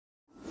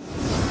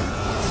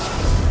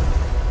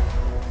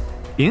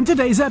In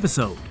today's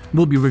episode,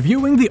 we'll be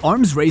reviewing the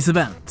Arms Race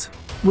event.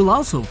 We'll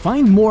also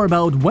find more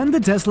about when the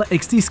Tesla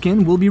XT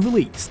skin will be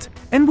released,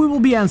 and we will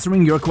be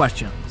answering your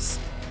questions.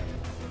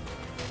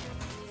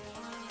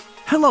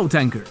 Hello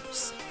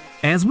Tankers!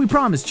 As we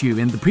promised you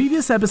in the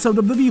previous episode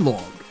of the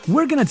vlog,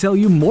 we're gonna tell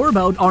you more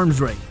about Arms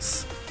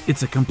Race.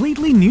 It's a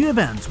completely new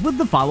event with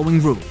the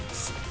following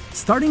rules.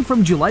 Starting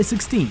from July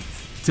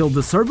 16th till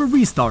the server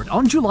restart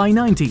on July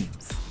 19th.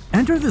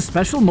 Enter the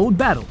special mode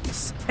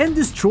battles and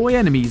destroy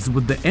enemies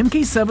with the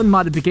MK7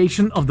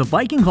 modification of the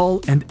Viking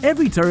hull and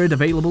every turret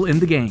available in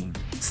the game.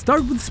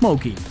 Start with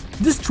Smokey,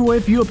 destroy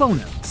a few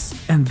opponents,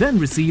 and then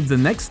receive the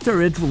next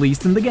turret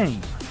released in the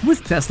game,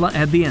 with Tesla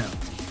at the end.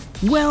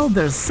 Well,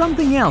 there's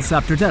something else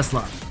after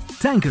Tesla.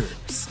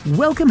 Tankers,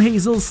 welcome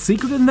Hazel's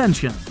secret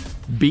invention,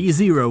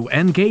 B0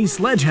 NK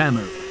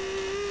Sledgehammer.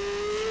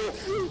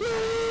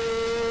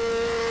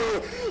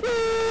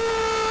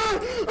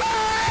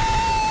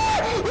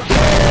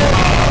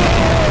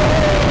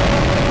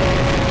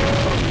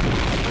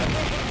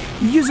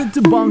 Use it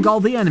to bonk all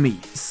the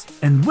enemies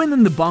and win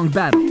in the bonk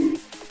battle.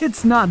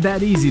 It's not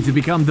that easy to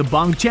become the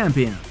bonk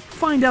champion.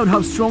 Find out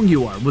how strong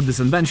you are with this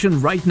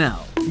invention right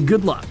now.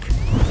 Good luck!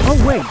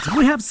 Oh wait,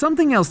 we have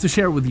something else to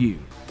share with you.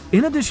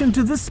 In addition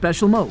to this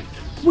special mode,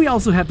 we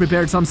also have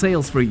prepared some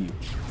sales for you.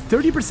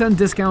 30%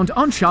 discount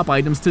on shop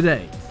items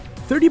today,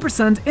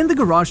 30% in the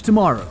garage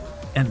tomorrow,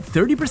 and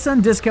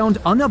 30% discount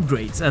on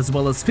upgrades as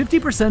well as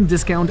 50%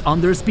 discount on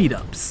their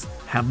speed-ups.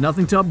 Have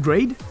nothing to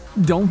upgrade?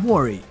 Don't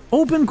worry.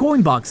 Open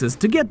coin boxes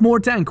to get more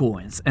tank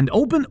coins and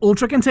open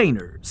ultra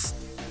containers.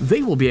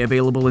 They will be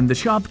available in the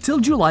shop till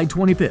July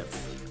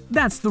 25th.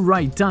 That's the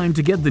right time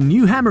to get the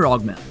new hammer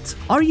augment.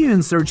 Are you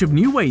in search of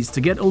new ways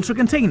to get ultra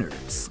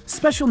containers?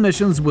 Special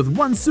missions with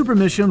one super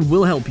mission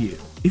will help you.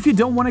 If you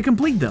don't want to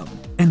complete them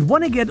and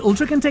want to get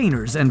ultra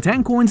containers and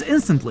tank coins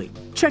instantly,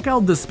 check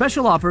out the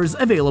special offers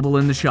available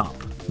in the shop.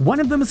 One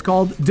of them is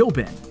called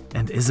Doping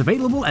and is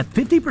available at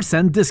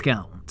 50%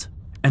 discount.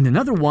 And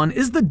another one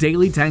is the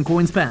Daily Tank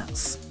Coins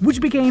Pass,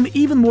 which became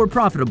even more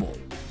profitable.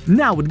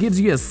 Now it gives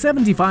you a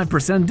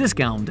 75%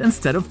 discount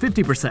instead of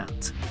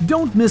 50%.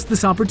 Don't miss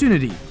this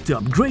opportunity to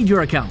upgrade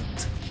your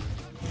account.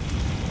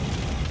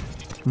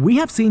 We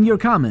have seen your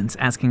comments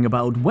asking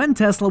about when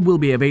Tesla will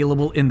be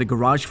available in the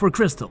garage for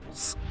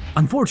crystals.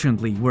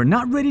 Unfortunately, we're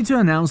not ready to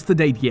announce the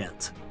date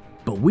yet.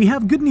 But we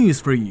have good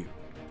news for you.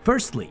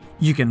 Firstly,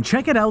 you can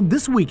check it out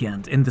this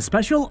weekend in the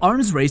special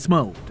Arms Race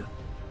mode.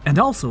 And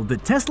also, the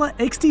Tesla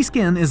XT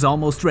skin is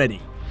almost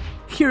ready.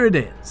 Here it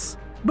is.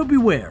 But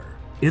beware,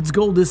 its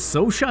gold is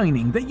so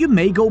shining that you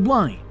may go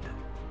blind.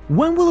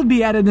 When will it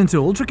be added into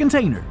ultra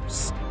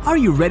containers? Are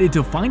you ready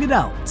to find it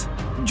out?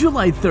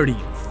 July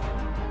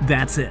 30th.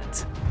 That's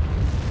it.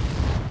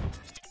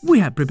 We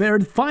have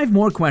prepared 5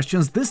 more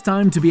questions this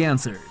time to be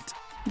answered.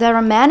 There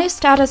are many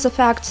status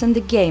effects in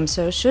the game,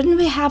 so shouldn't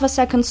we have a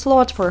second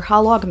slot for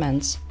hull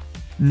augments?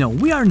 No,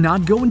 we are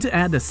not going to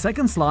add a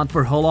second slot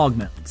for hull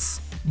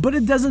augments. But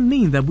it doesn't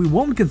mean that we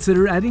won't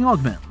consider adding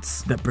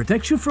augments that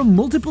protect you from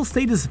multiple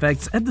status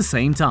effects at the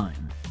same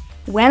time.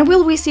 When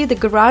will we see the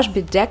garage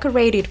be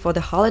decorated for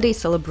the holiday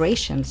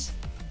celebrations?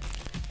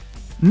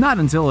 Not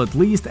until at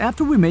least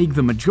after we make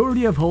the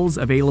majority of hulls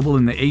available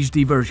in the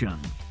HD version.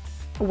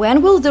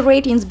 When will the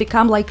ratings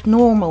become like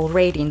normal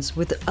ratings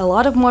with a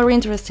lot of more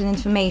interesting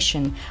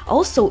information?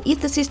 Also,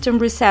 if the system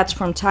resets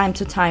from time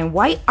to time,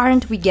 why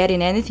aren't we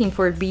getting anything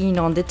for being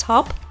on the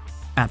top?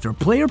 After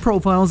player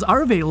profiles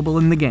are available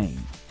in the game,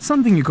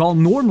 something you call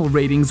normal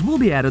ratings will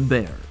be added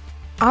there.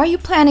 Are you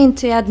planning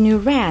to add new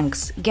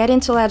ranks? Getting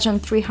to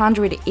Legend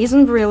 300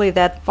 isn't really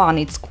that fun,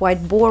 it's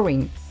quite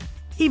boring.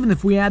 Even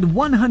if we add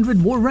 100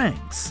 more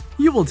ranks,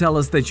 you will tell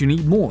us that you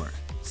need more,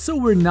 so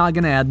we're not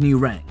gonna add new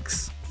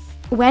ranks.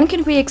 When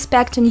can we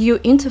expect a new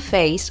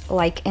interface,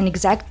 like an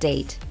exact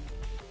date?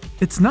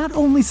 It's not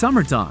only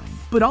summertime,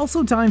 but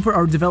also time for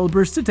our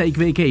developers to take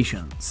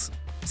vacations.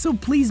 So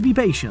please be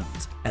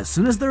patient. As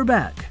soon as they're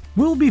back,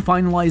 we'll be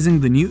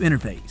finalizing the new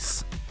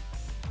interface.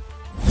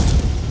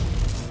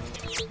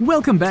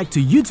 Welcome back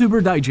to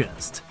YouTuber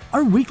Digest,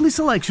 our weekly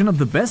selection of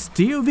the best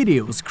TO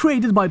videos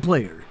created by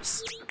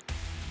players.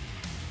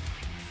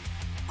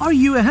 Are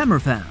you a Hammer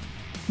fan?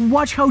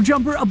 Watch how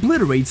Jumper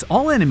obliterates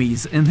all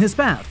enemies in his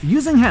path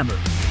using Hammer.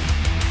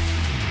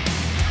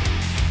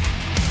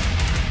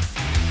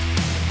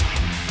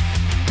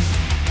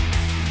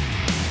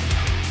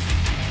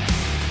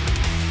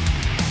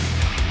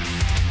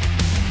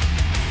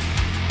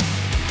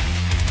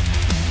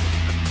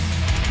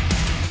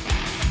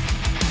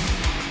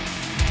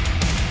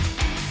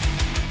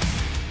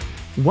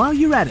 While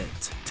you're at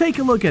it, take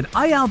a look at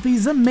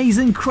iAlfie's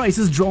amazing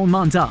Crisis drone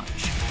montage.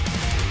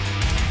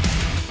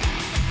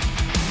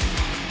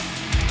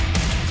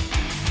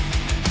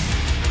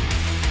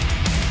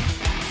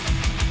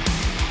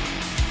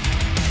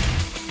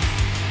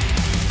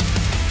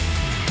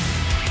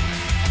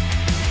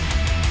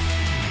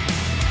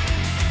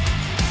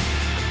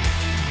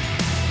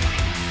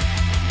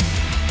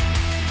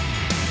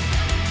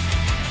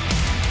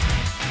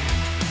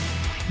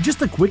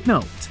 Just a quick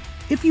note,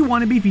 if you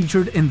want to be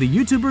featured in the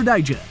YouTuber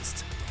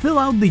Digest, fill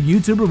out the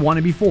YouTuber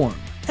Wannabe form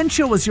and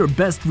show us your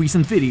best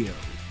recent video,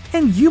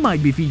 and you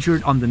might be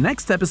featured on the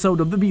next episode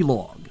of the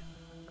vlog.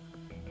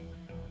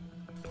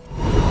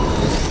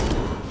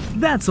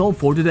 That's all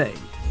for today.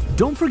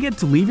 Don't forget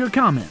to leave your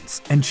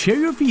comments and share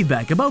your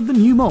feedback about the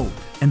new mode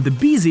and the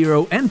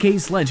B0 NK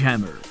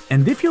Sledgehammer.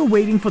 And if you're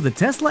waiting for the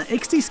Tesla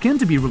XT skin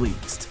to be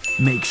released,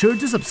 make sure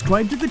to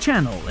subscribe to the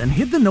channel and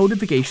hit the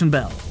notification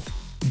bell.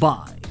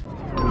 Bye.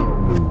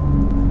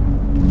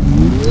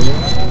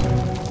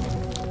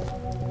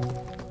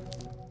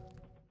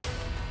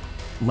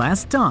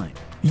 Last time,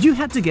 you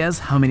had to guess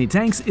how many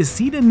tanks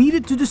Isida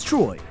needed to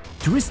destroy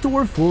to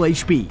restore full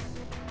HP.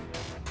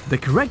 The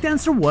correct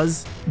answer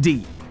was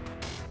D.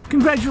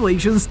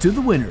 Congratulations to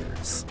the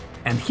winners!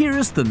 And here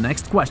is the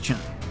next question.